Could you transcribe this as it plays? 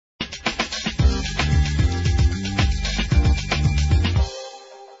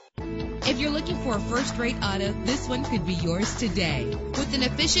for a first-rate auto, this one could be yours today. With an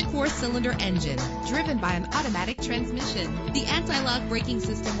efficient 4-cylinder engine driven by an automatic transmission, the anti-lock braking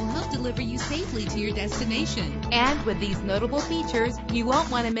system will help deliver you safely to your destination. And with these notable features, you won't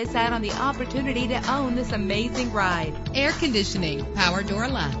want to miss out on the opportunity to own this amazing ride. Air conditioning, power door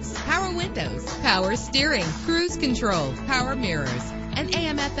locks, power windows, power steering, cruise control, power mirrors, an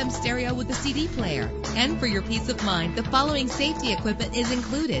AM/FM stereo with a CD player. And for your peace of mind, the following safety equipment is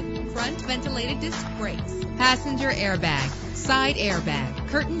included: front ventilated disc brakes, passenger airbag, side airbag,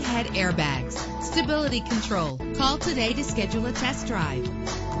 curtain head airbags, stability control. Call today to schedule a test drive.